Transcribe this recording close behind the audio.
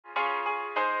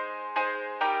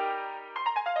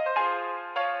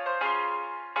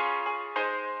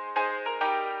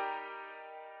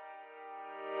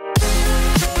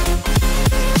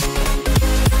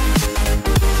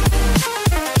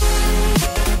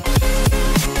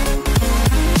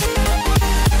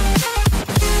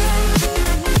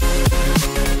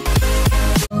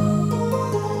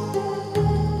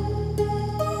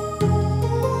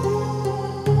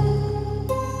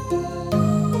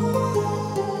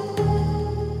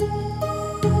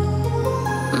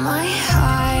My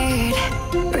heart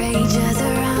rages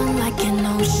around like an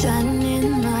ocean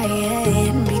in my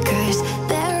head, because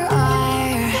there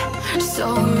are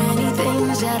so many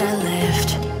things that I left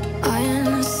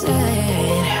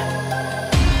unsaid.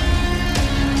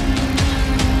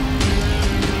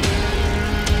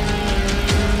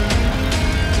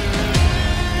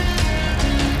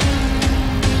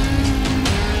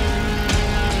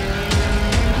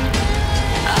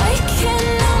 I can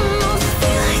almost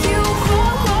feel you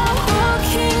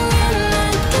walking in the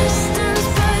distance,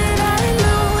 but I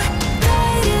know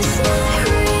that it's not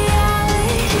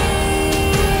reality.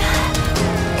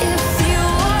 If you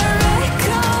are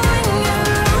echoing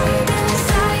around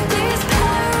inside these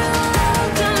parallel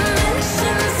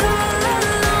dimensions all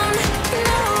alone,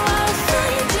 now I'll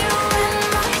find you in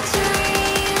my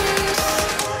dreams.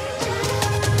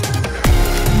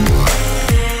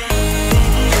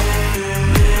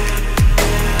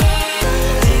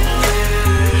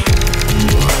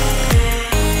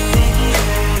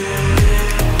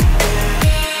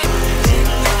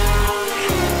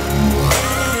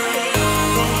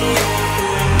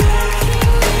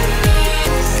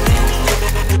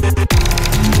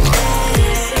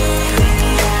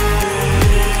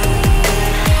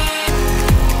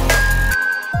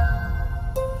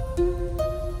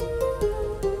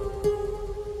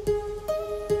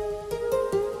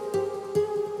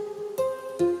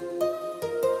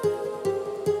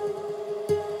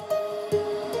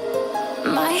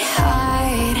 My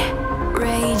heart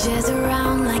rages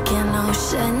around like an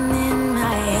ocean in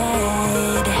my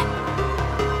head.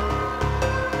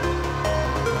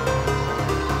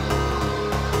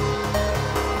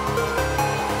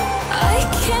 I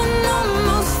can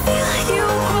almost feel you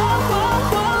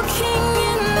walking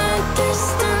in the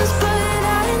distance, but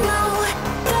I know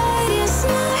that it's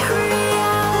not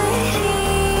reality.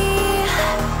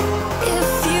 If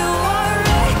you are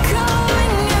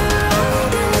echoing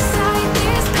around inside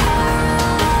these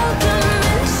parallel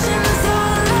dimensions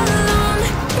all alone,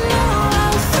 now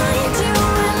I'll find you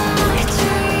in my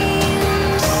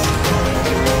dreams.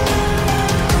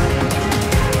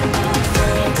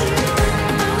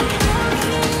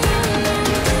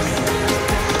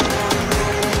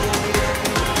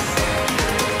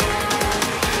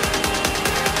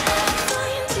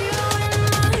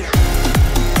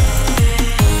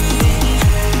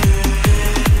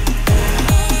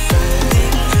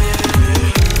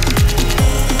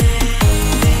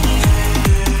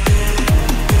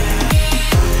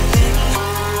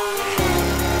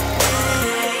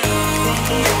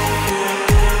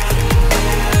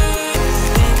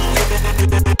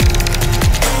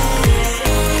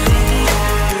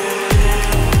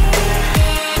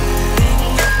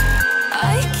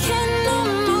 I can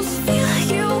almost feel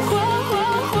you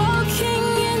walking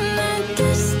in the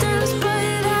distance,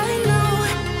 but I know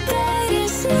that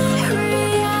it's not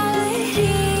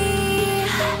reality.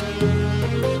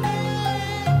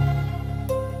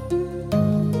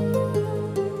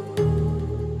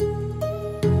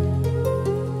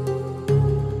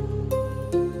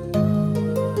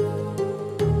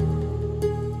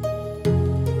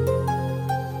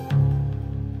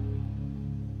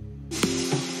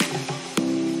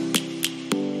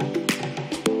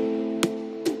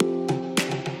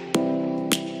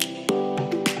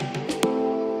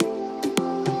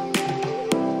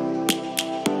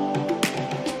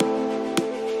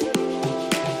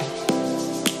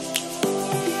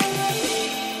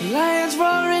 Lions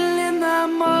roaring in the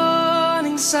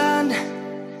morning sun,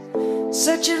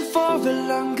 searching for a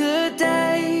longer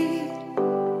day.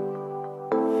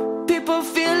 People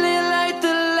feeling like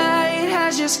the light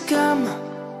has just come.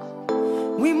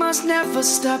 We must never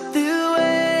stop the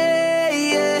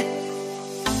way.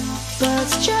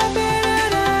 Birds chirping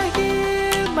and I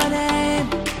hear my name,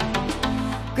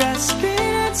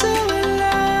 grasping into a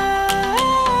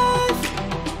life.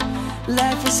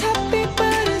 Life is happy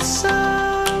but it's so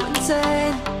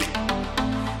insane.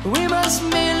 We must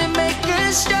merely make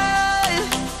a start.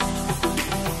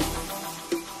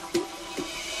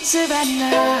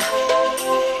 Savannah,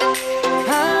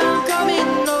 I'm coming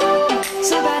home.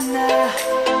 Savannah,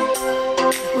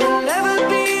 we'll never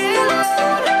be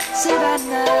alone.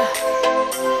 Savannah,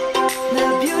 the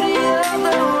beauty of the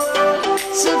world.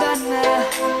 Savannah,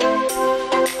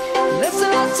 let's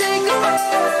all take a walk.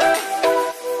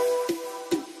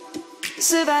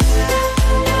 Savannah.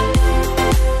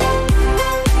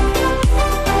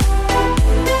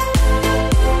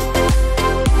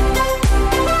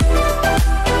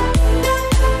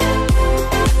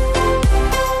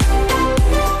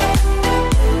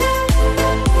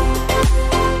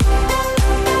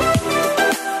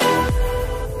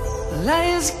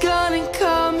 Light is gonna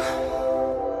come.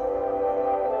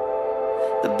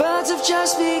 birds have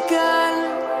just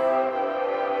begun.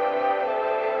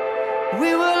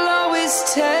 We will always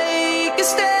take a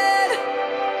stand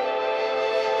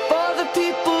for the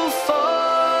people,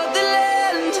 for the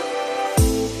land.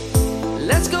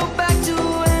 Let's go back to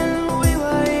when we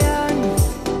were young.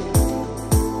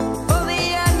 For the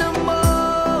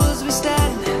animals we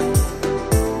stand.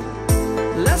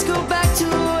 Let's go back to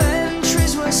when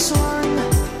trees were swung.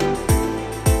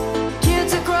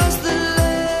 Kids across the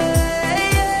land.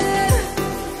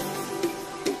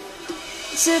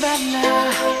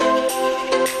 Savannah,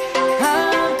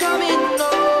 I'm coming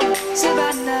home.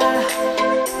 Savannah,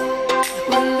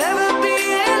 we'll never be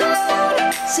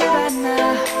alone.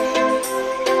 Savannah,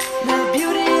 the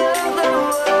beauty of the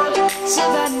world.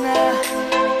 Savannah,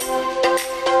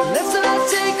 let's all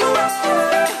take a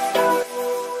ride.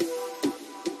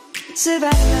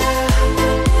 Savannah,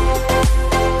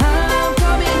 I'm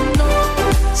coming home.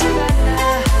 Savannah,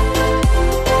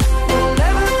 we'll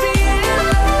never be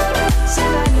alone.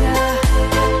 Savannah,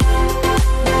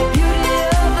 the beauty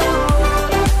of the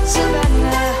world.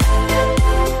 Savannah,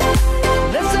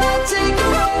 let's all take a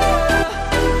ride.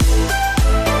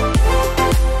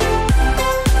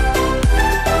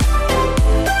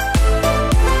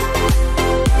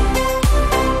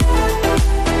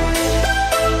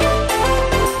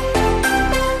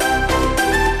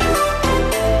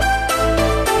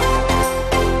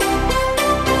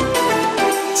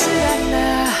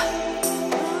 Savannah,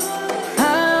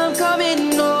 I'm coming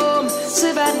home.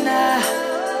 Savannah,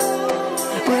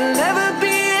 we'll never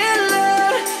be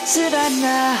alone.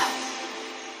 Savannah.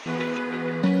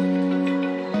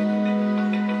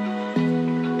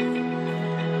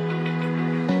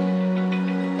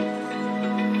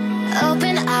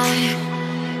 Open eye,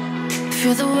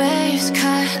 feel the waves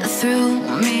cut through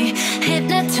me.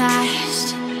 Hypnotized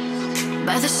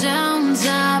by the sounds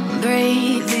I'm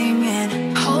breathing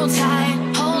in. Hold tight,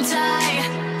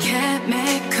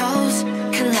 chemicals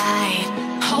collide.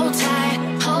 Hold tight,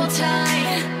 hold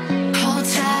tight, hold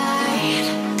tight.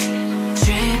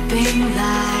 Dripping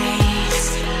lights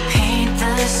paint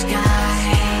the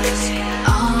skies,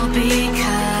 all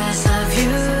because of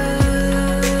you.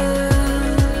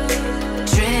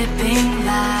 Dripping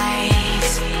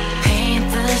lights paint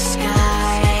the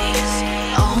skies,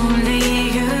 only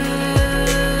you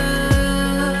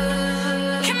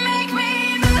can make me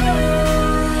move.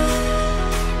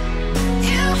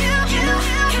 You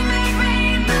can make me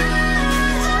move.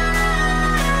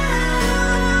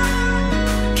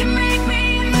 Can make me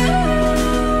move.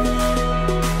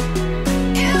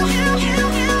 You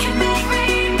can make me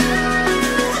move.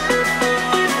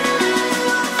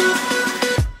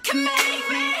 Can make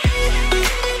me.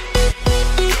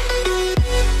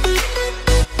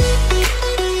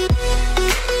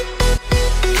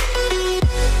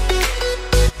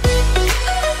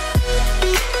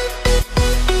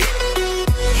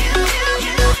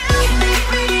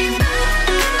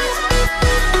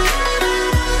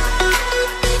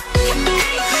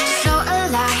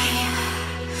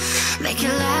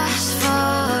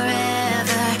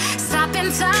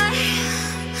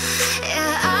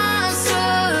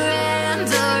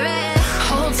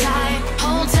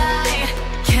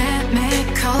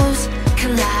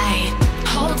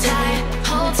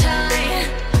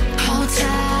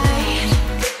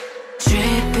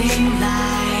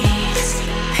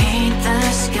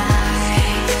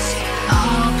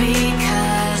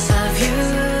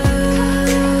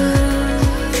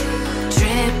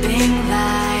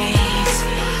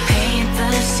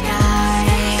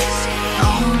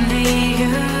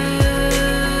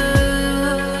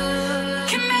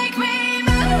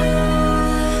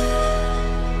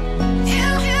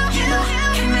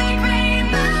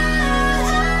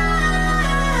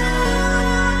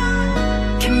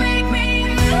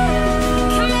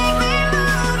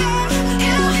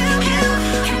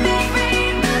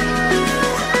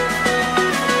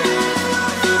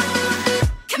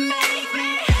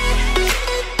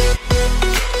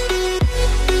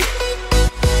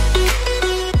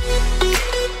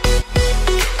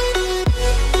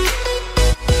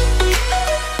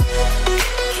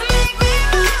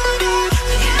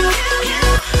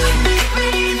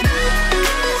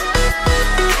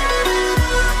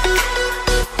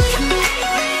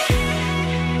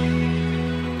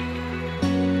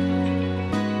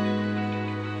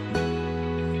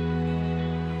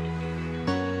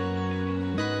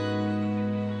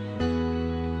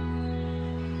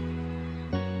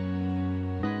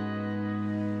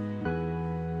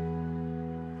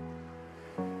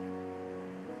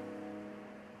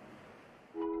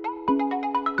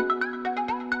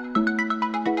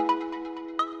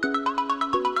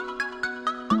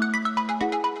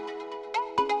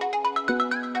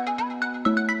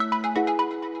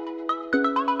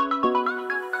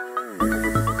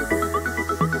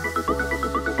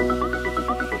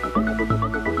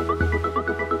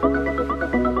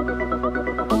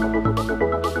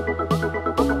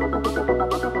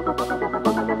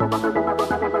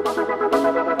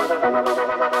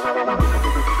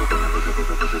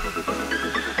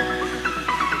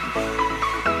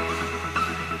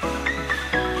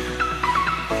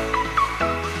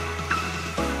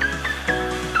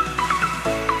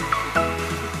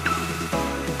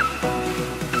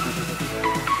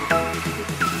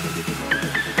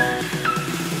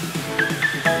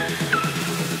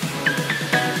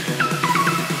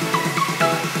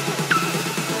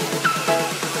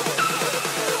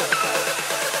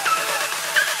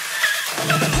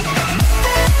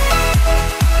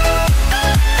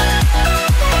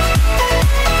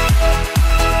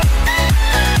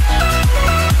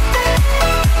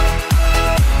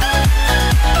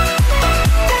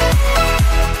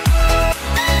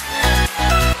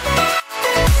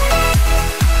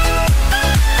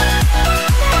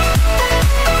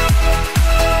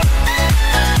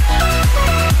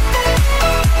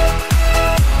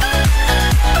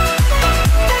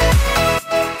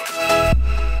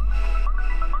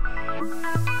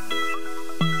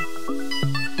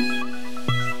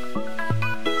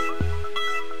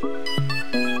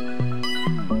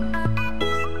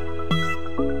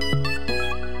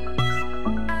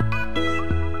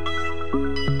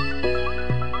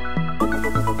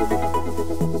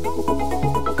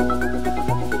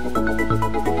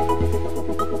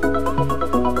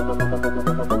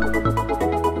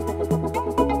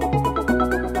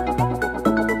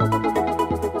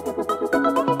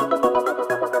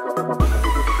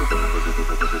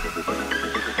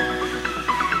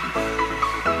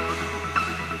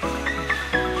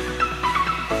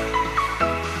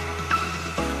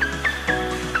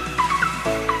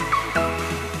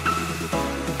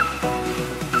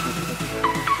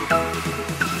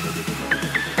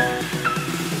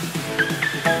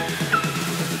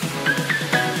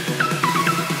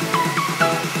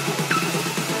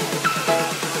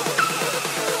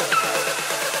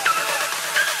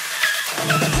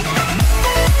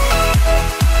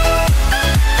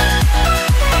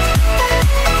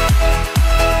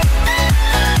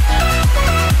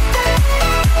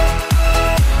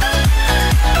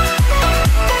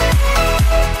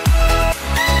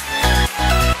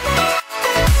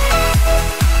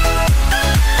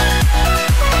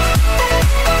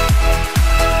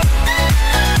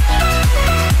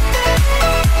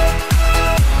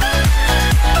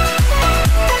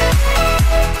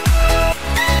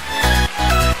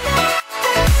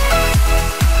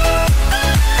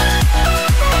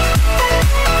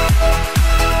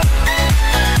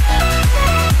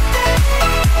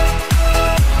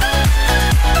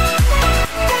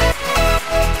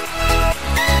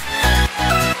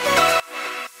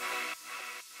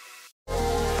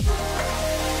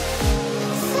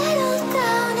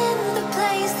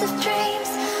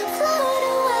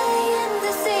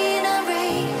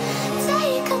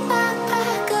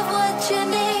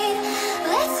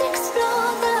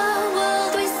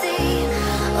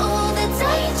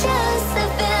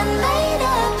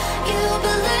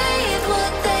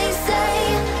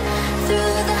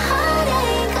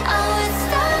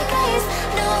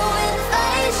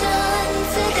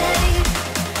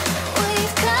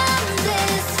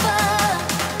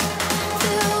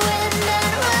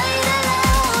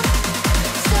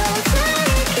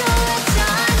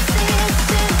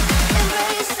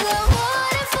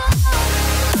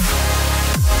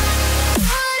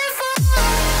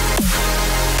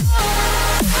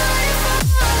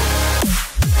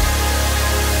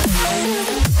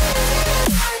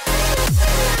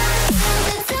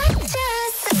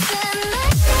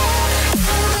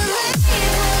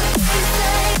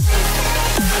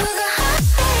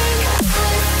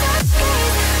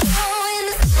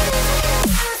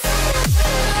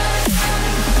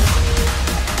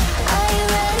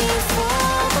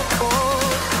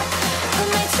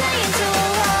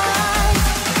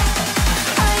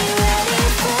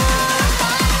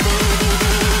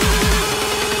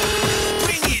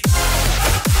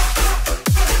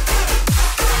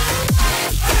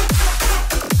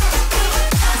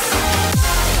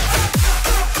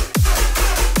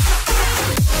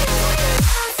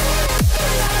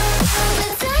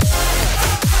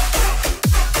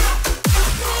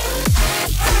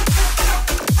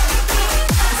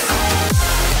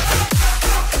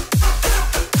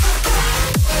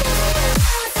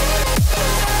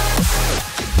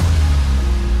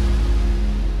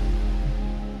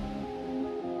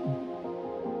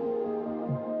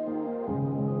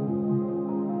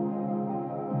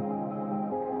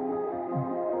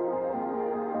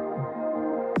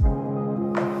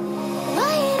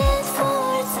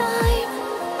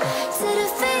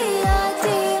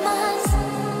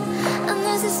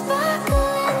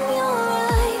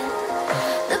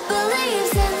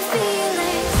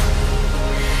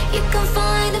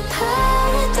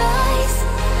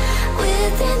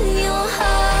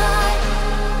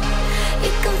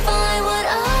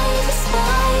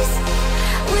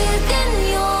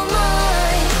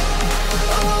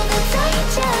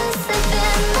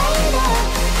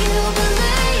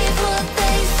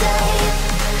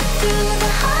 through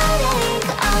the heartache,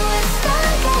 I was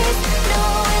stargaze, no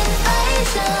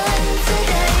invasion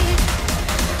today.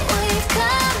 We've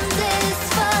come this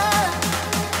far,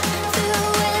 through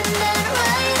wind and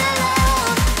rain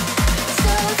alone.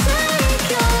 So take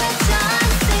your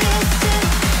chances to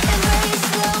embrace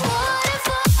the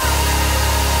waterfall.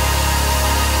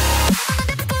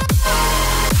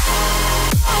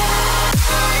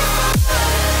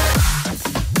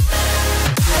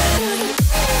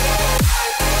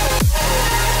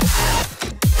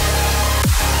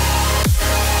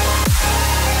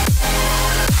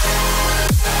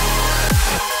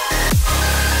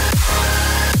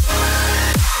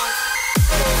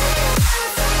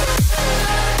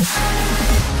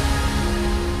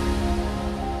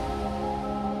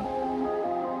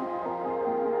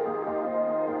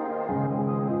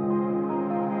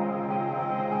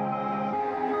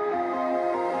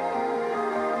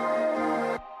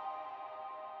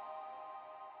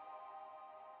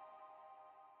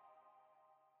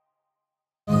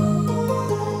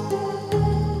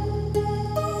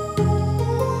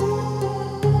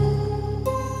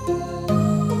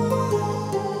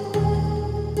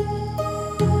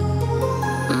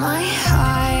 My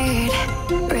heart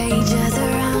rages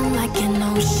around like an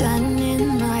ocean in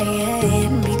my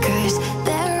head, because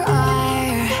there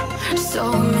are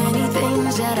so many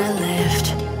things that I left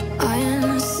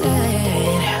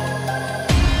unsaid.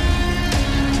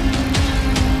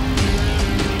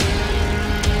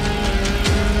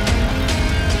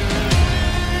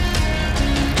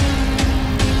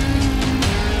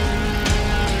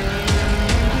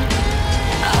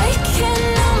 I can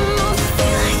almost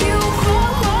feel you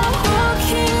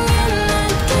walking in the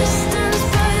distance,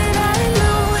 but I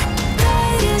know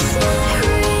that is not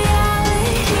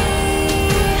reality.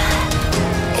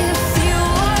 If you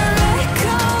are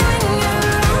echoing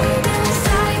around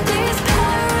inside these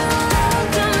parallel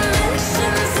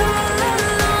dimensions all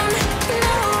alone,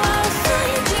 know I'll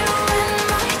find you in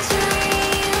my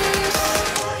dreams.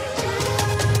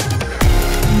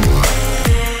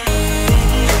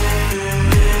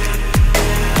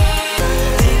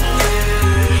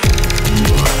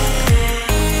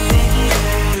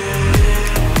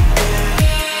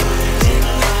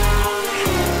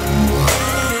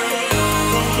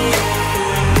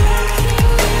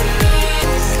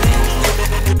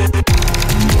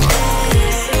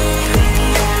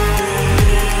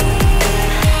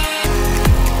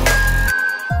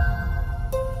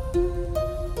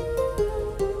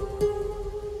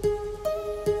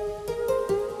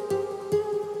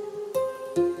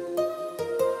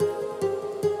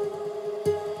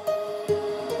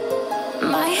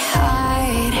 My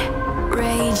heart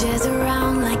rages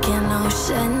around like an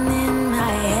ocean in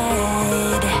my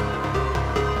head.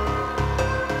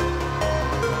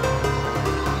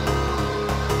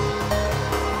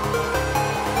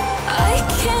 I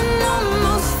can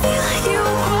almost feel you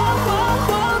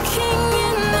walking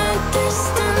in the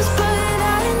distance, but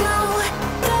I know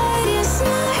that is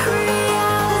not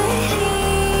reality.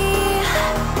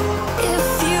 If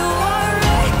you are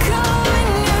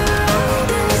echoing around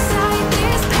inside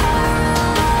these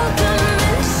parallel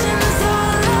dimensions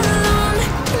all alone,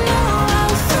 know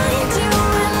I'll find you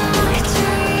in my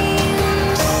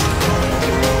dreams.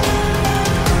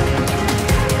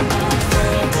 I'll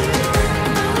find you in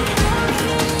my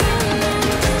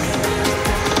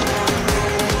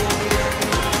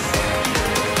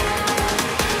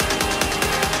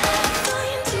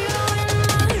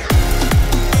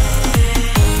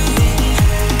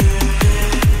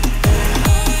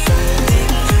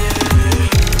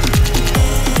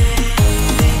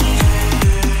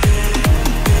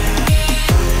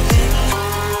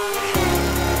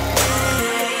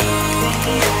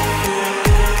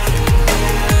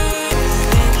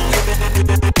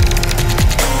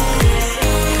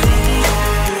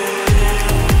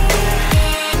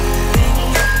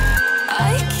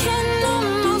I can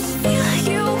almost feel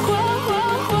you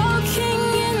walking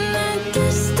in the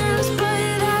distance,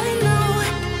 but I know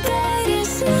that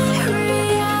is not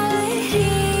reality.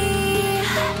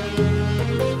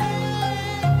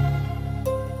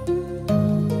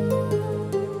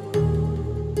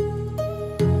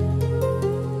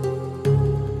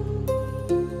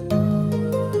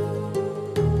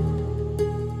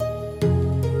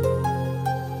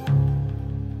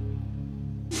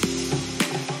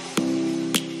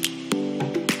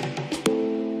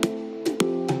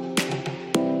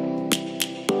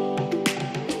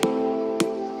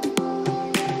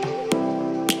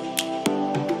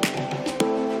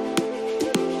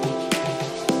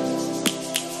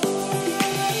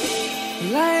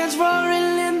 Lions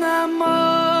roaring in the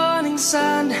morning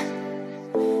sun,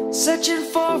 searching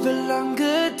for a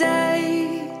longer day.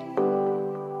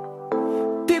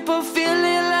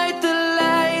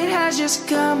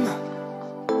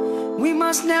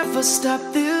 must never stop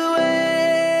the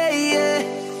way, yeah.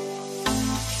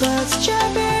 Birds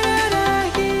chirping and I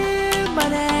hear my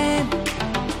name,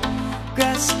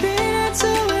 grasping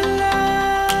into a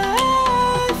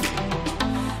life.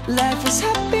 Life is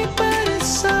happy but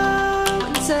it's so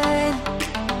insane.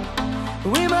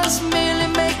 We must merely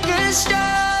make a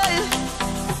start.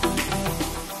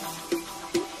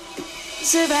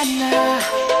 Savannah,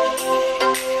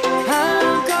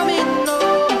 I'm coming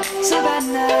home.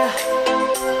 Savannah,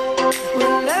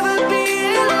 we'll never be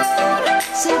alone.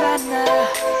 Savannah,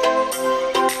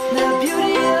 the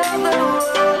beauty of the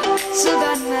world.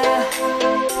 Savannah,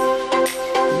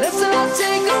 let's all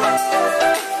take a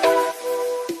ride.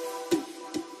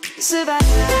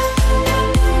 Savannah.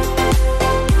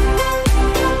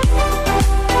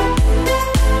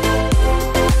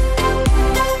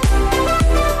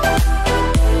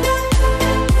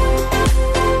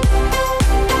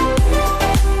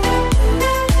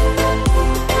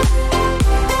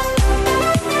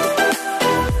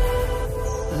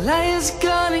 Light is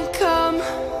gonna come.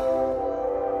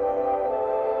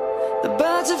 The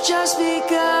birds have just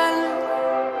begun.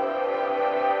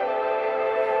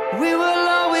 We will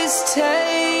always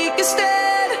take a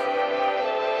stand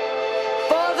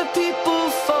for the people,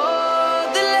 for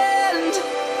the land.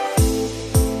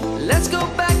 Let's go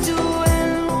back to when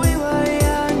we were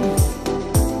young.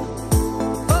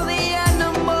 For the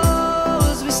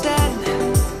animals we stand.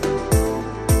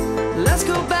 Let's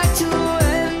go back to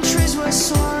when trees were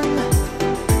swung.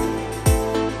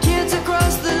 Kids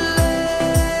across the land.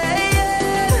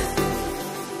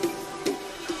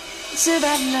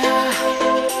 Savannah,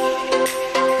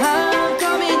 I'm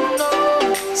coming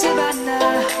home.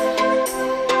 Savannah,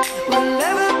 we'll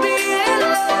never be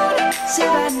alone.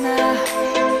 Savannah,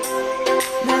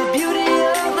 the beauty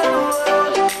of the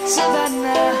world.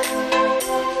 Savannah,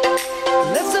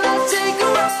 let's all take a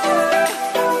ride.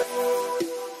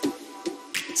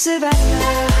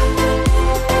 Savannah.